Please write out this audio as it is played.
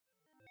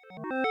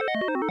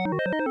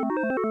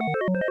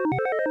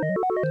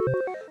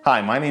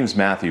Hi, my name is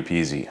Matthew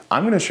Pizzi.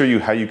 I'm going to show you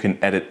how you can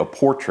edit a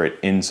portrait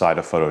inside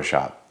of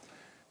Photoshop.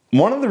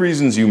 One of the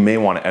reasons you may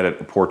want to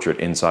edit a portrait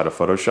inside of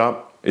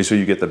Photoshop is so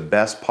you get the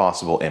best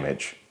possible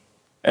image.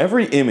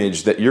 Every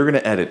image that you're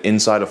going to edit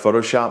inside of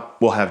Photoshop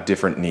will have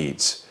different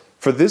needs.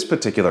 For this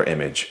particular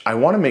image, I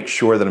want to make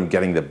sure that I'm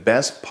getting the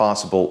best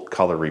possible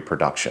color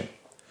reproduction.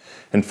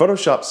 In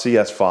Photoshop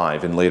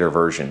CS5 and later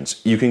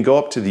versions, you can go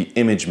up to the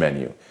Image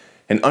menu.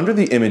 And under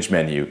the Image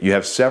menu, you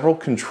have several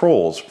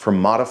controls for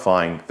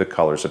modifying the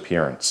color's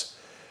appearance.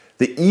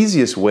 The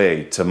easiest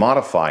way to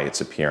modify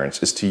its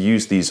appearance is to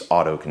use these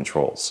auto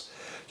controls.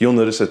 You'll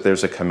notice that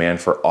there's a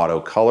command for auto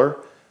color,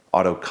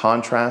 auto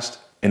contrast,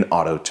 and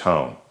auto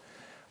tone.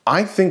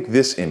 I think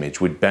this image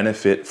would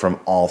benefit from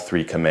all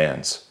three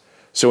commands.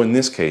 So in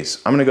this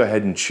case, I'm going to go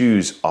ahead and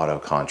choose auto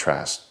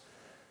contrast.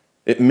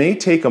 It may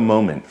take a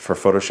moment for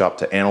Photoshop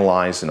to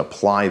analyze and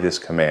apply this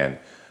command,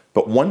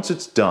 but once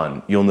it's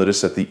done, you'll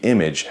notice that the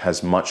image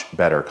has much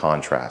better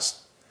contrast.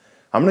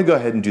 I'm going to go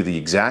ahead and do the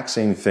exact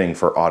same thing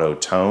for auto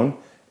tone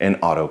and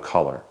auto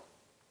color.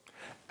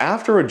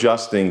 After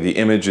adjusting the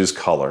image's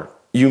color,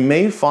 you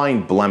may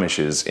find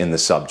blemishes in the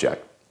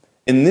subject.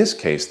 In this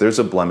case, there's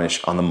a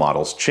blemish on the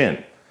model's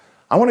chin.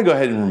 I want to go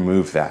ahead and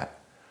remove that.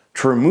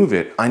 To remove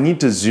it, I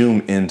need to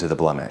zoom into the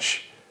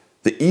blemish.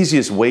 The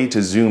easiest way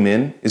to zoom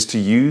in is to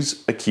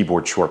use a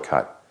keyboard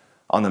shortcut.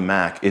 On the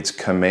Mac, it's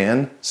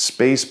Command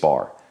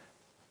Spacebar.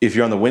 If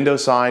you're on the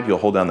Windows side, you'll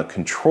hold down the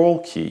Control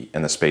key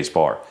and the space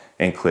bar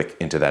and click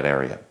into that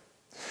area.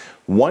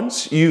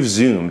 Once you've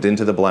zoomed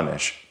into the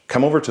blemish,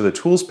 come over to the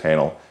Tools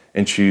panel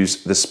and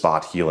choose the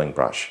Spot Healing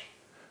brush.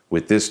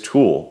 With this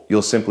tool,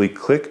 you'll simply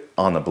click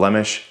on the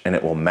blemish and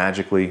it will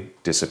magically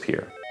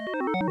disappear.